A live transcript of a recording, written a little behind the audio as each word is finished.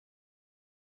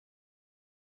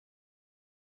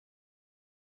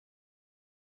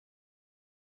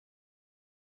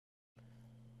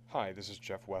Hi, this is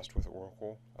Jeff West with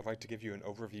Oracle. I'd like to give you an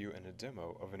overview and a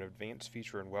demo of an advanced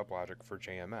feature in WebLogic for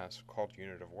JMS called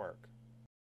Unit of Work.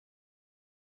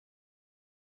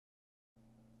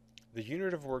 The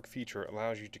Unit of Work feature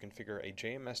allows you to configure a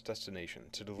JMS destination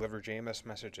to deliver JMS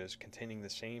messages containing the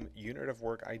same Unit of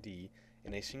Work ID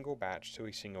in a single batch to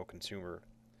a single consumer.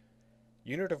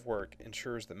 Unit of Work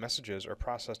ensures that messages are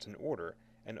processed in order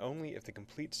and only if the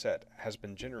complete set has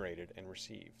been generated and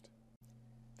received.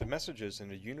 The messages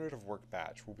in a Unit of Work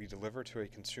batch will be delivered to a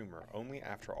consumer only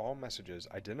after all messages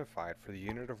identified for the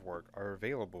Unit of Work are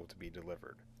available to be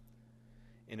delivered.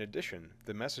 In addition,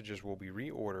 the messages will be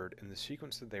reordered in the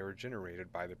sequence that they were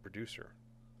generated by the producer.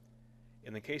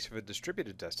 In the case of a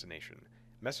distributed destination,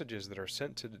 messages that are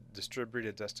sent to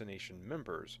distributed destination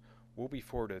members will be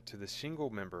forwarded to the single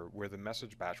member where the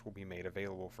message batch will be made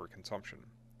available for consumption.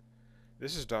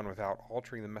 This is done without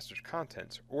altering the message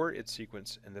contents or its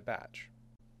sequence in the batch.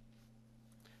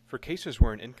 For cases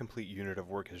where an incomplete Unit of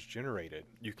Work is generated,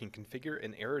 you can configure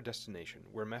an error destination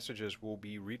where messages will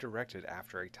be redirected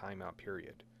after a timeout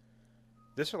period.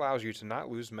 This allows you to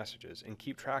not lose messages and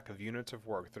keep track of units of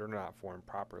work that are not formed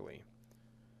properly.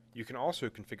 You can also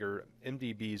configure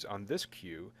MDBs on this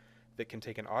queue that can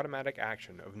take an automatic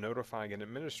action of notifying an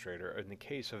administrator in the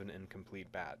case of an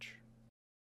incomplete batch.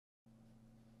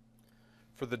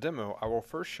 For the demo, I will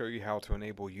first show you how to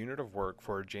enable Unit of Work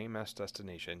for a JMS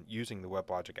destination using the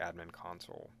WebLogic admin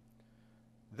console.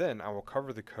 Then I will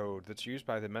cover the code that's used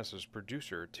by the message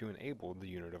producer to enable the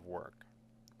Unit of Work.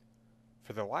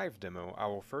 For the live demo, I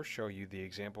will first show you the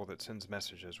example that sends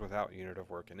messages without Unit of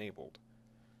Work enabled.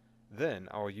 Then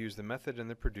I will use the method in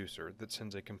the producer that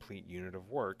sends a complete Unit of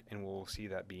Work, and we will see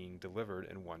that being delivered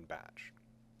in one batch.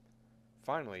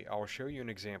 Finally, I will show you an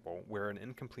example where an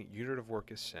incomplete Unit of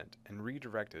Work is sent and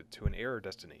redirected to an error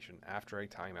destination after a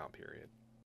timeout period.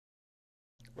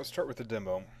 Let's start with the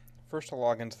demo. First, I'll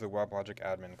log into the WebLogic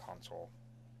admin console.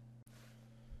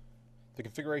 The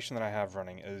configuration that I have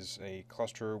running is a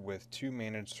cluster with 2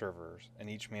 managed servers, and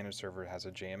each managed server has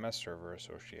a JMS server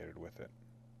associated with it.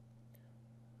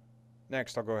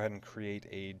 Next, I'll go ahead and create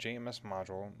a JMS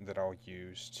module that I'll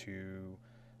use to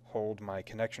hold my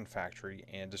connection factory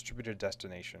and distributed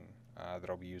destination that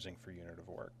I'll be using for Unit of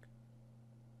Work.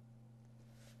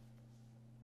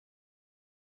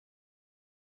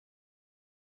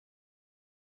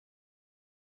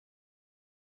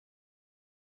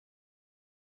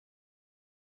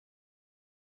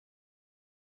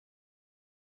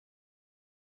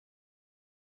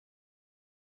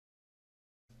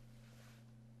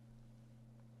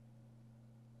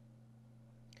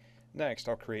 Next,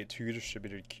 I'll create 2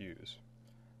 distributed queues.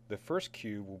 The first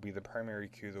queue will be the primary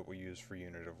queue that we'll use for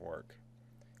Unit of Work,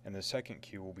 and the second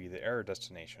queue will be the error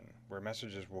destination, where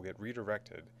messages will get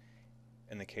redirected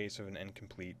in the case of an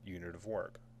incomplete Unit of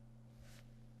Work.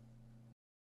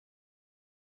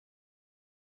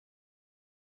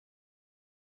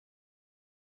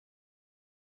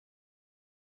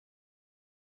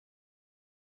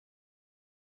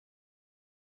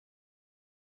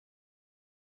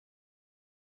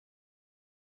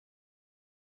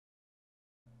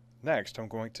 Next, I'm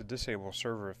going to disable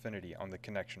server affinity on the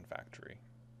connection factory.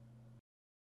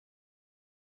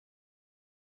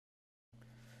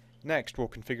 Next, we'll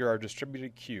configure our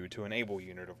distributed queue to enable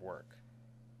Unit of Work.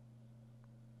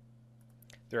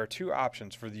 There are 2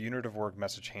 options for the Unit of Work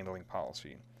message handling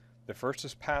policy. The first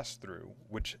is pass-through,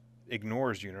 which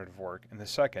ignores Unit of Work, and the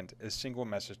second is single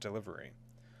message delivery.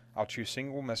 I'll choose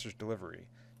single message delivery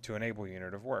to enable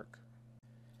Unit of Work.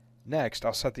 Next,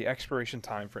 I'll set the expiration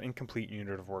time for incomplete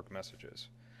Unit of Work messages.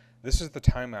 This is the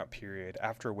timeout period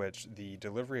after which the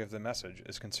delivery of the message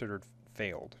is considered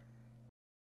failed.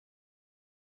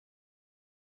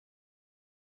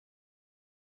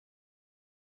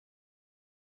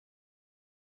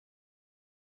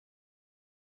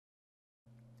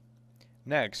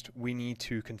 Next, we need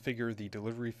to configure the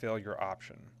delivery failure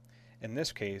option. In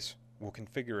this case, we'll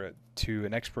configure it to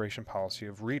an expiration policy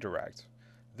of redirect.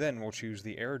 Then we'll choose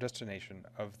the error destination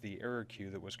of the error queue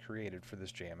that was created for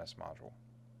this JMS module.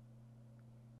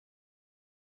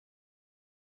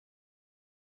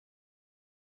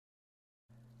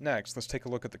 Next, let's take a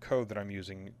look at the code that I'm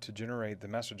using to generate the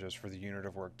messages for the Unit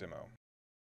of Work demo.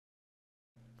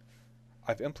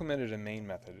 I've implemented a main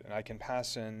method, and I can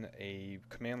pass in a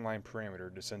command line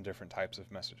parameter to send different types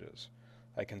of messages.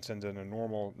 I can send in a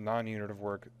normal non-Unit of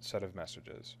Work set of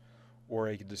messages, or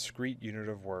a discrete Unit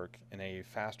of Work in a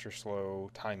fast or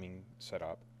slow timing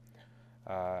setup,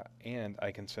 and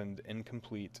I can send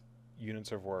incomplete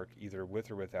units of work either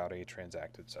with or without a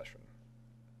transacted session.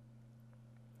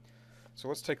 So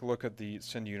let's take a look at the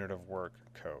send Unit of Work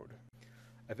code.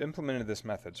 I've implemented this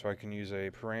method so I can use a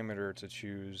parameter to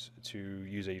choose to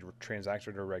use a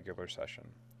transacted or regular session.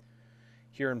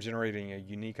 Here I'm generating a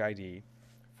unique ID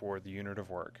for the unit of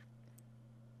work.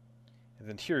 And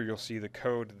then here you'll see the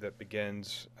code that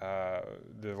begins,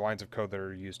 the lines of code that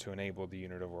are used to enable the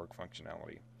unit of work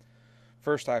functionality.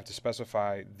 First, I have to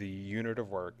specify the unit of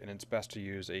work, and it's best to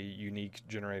use a unique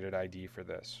generated ID for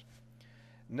this.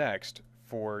 Next,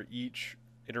 for each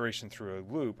iteration through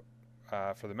a loop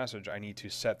for the message, I need to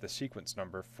set the sequence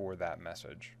number for that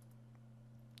message.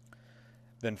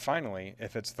 Then finally,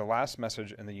 if it's the last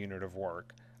message in the unit of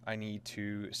work, I need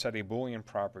to set a Boolean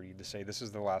property to say this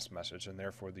is the last message and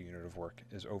therefore the unit of work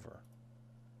is over.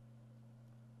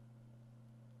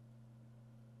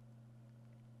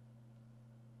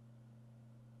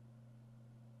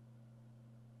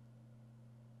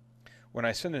 When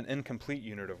I send an incomplete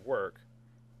unit of work,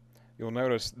 you'll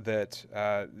notice that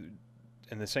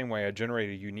in the same way I generate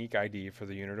a unique ID for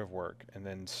the unit of work and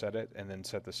then set it and then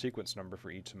set the sequence number for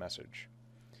each message.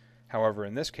 However,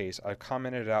 in this case, I've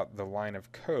commented out the line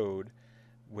of code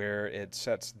where it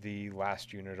sets the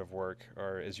last unit of work,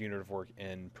 or is unit of work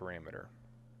in parameter.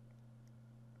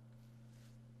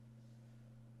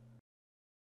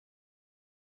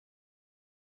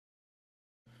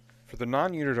 For the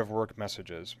non-unit of work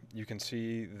messages, you can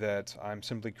see that I'm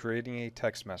simply creating a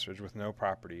text message with no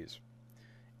properties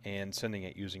and sending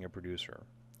it using a producer.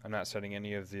 I'm not setting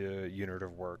any of the unit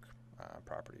of work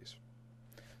properties.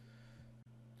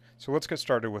 So let's get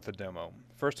started with the demo.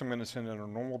 First, I'm going to send in a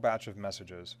normal batch of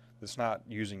messages that's not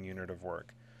using unit of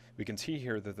work. We can see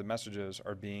here that the messages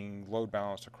are being load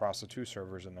balanced across the two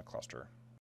servers in the cluster.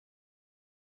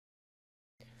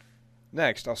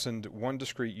 Next, I'll send one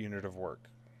discrete unit of work.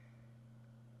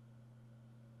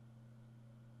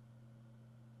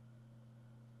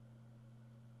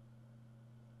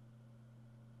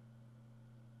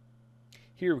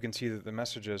 Here we can see that the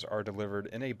messages are delivered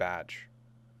in a batch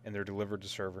and they're delivered to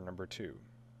server number 2.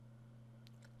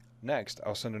 Next,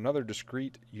 I'll send another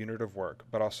discrete unit of work,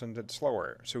 but I'll send it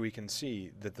slower so we can see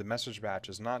that the message batch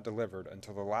is not delivered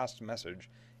until the last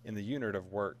message in the unit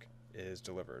of work is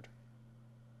delivered.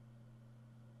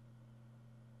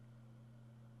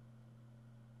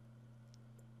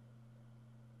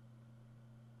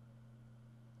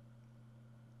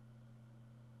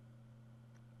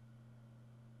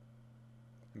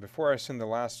 And before I send the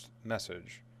last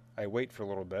message, I wait for a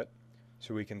little bit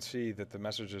so we can see that the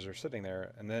messages are sitting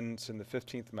there, and then send the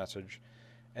 15th message,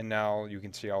 and now you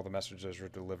can see all the messages are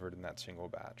delivered in that single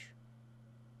batch.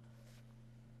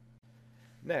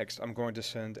 Next, I'm going to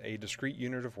send a discrete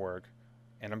unit of work,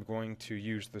 and I'm going to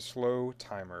use the slow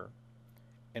timer,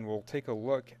 and we'll take a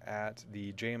look at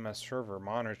the JMS server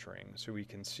monitoring so we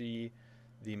can see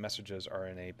the messages are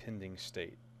in a pending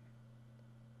state.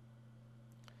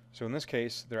 So in this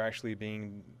case, they're actually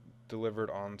being delivered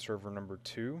on server number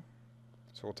 2.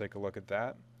 So we'll take a look at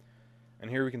that. And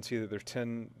here we can see that there's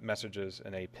 10 messages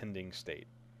in a pending state.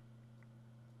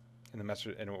 And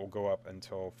it will go up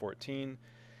until 14.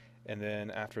 And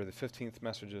then after the 15th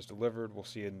message is delivered, we'll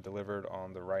see it delivered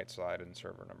on the right side in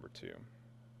server number 2.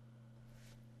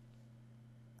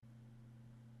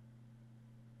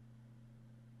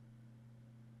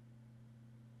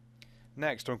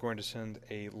 Next, I'm going to send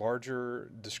a larger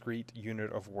discrete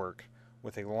unit of work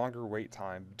with a longer wait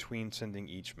time between sending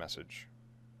each message.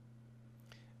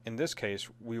 In this case,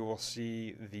 we will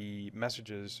see the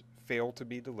messages fail to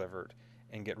be delivered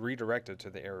and get redirected to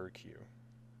the error queue.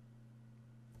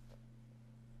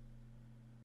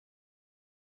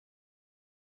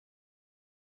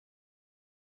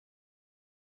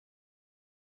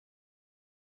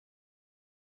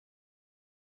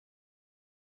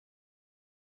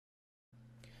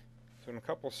 So in a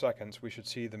couple seconds, we should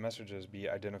see the messages be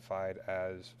identified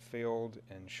as failed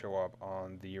and show up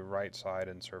on the right side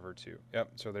in server 2.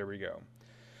 Yep, so there we go.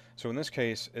 So in this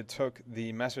case, it took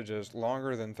the messages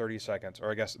longer than 30 seconds,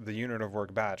 or I guess the unit of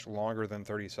work batch longer than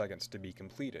 30 seconds to be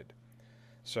completed.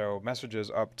 So messages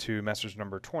up to message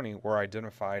number 20 were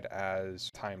identified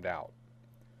as timed out.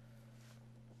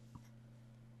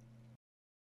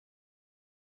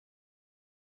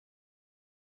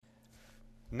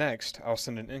 Next, I'll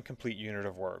send an incomplete unit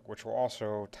of work, which will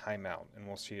also time out, and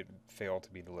we'll see it fail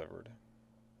to be delivered.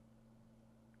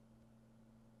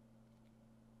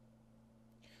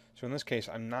 So in this case,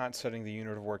 I'm not setting the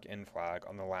unit of work in flag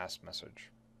on the last message.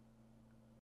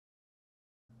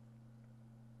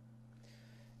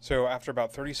 So after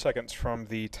about 30 seconds from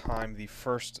the time the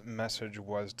first message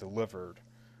was delivered,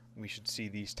 we should see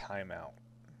these time out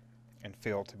and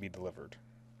fail to be delivered.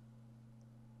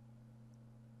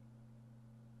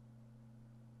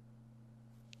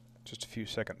 Just a few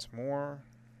seconds more.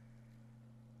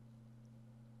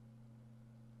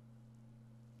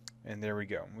 And there we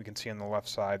go. We can see on the left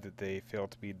side that they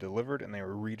failed to be delivered and they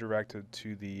were redirected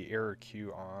to the error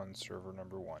queue on server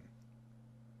number 1.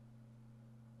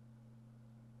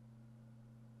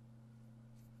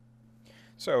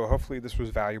 So hopefully this was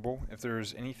valuable. If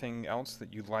there's anything else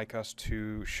that you'd like us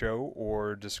to show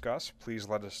or discuss, please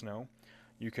let us know.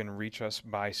 You can reach us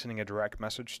by sending a direct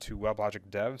message to WebLogic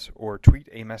devs or tweet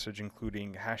a message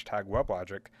including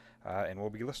 #WebLogic, and we'll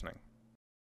be listening.